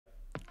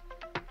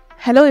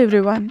Hello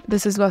everyone,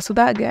 this is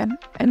Vasudha again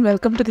and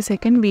welcome to the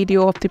second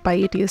video of the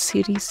pyATS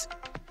series.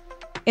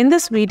 In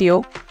this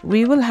video,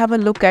 we will have a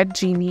look at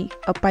Genie,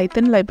 a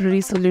Python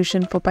library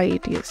solution for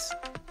pyATS.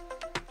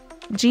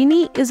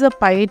 Genie is a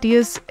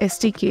pyATS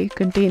SDK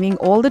containing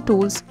all the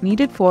tools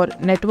needed for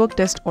network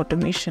test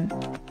automation.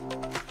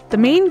 The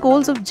main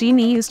goals of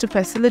Genie is to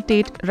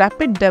facilitate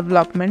rapid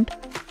development,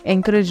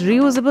 encourage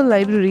reusable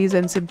libraries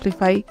and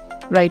simplify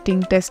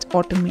writing test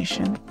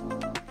automation.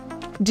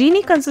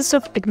 Genie consists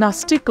of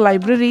agnostic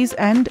libraries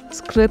and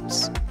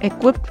scripts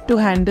equipped to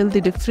handle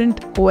the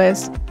different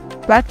OS,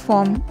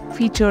 platform,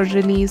 feature,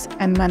 release,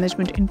 and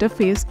management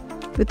interface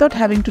without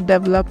having to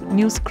develop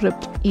new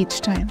script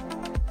each time.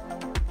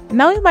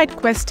 Now you might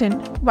question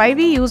why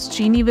we use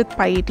Genie with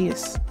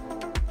pyATS.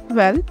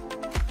 Well,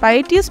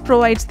 pyATS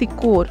provides the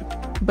core,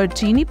 but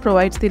Genie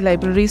provides the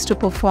libraries to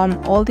perform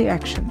all the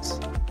actions.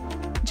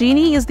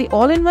 Genie is the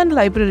all-in-one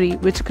library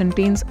which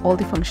contains all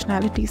the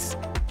functionalities.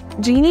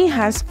 Genie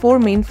has four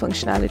main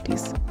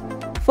functionalities.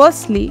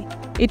 Firstly,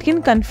 it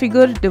can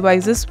configure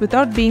devices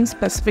without being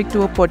specific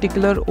to a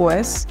particular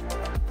OS.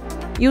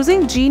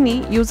 Using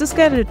Genie, users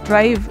can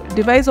retrieve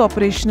device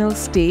operational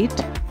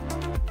state.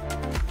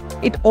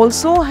 It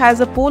also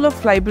has a pool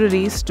of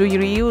libraries to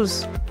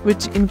reuse,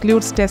 which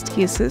includes test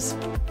cases.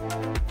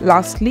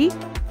 Lastly,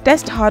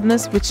 test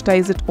harness, which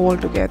ties it all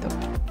together.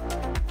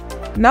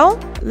 Now,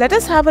 let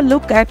us have a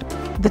look at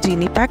the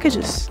Genie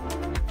packages.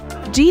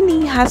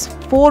 Genie has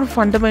four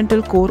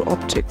fundamental core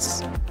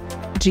objects: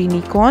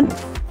 GenieConf,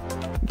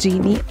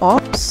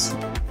 GenieOps,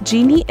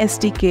 Genie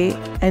SDK,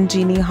 and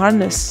Genie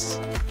Harness.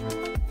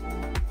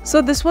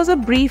 So this was a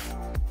brief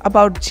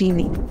about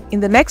Genie.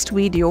 In the next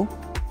video,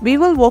 we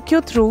will walk you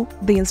through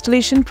the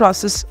installation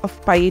process of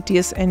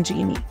pyATS and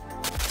Genie.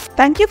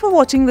 Thank you for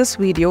watching this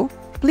video.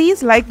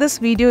 Please like this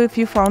video if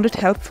you found it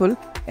helpful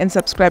and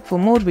subscribe for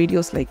more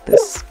videos like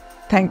this.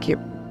 Thank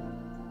you.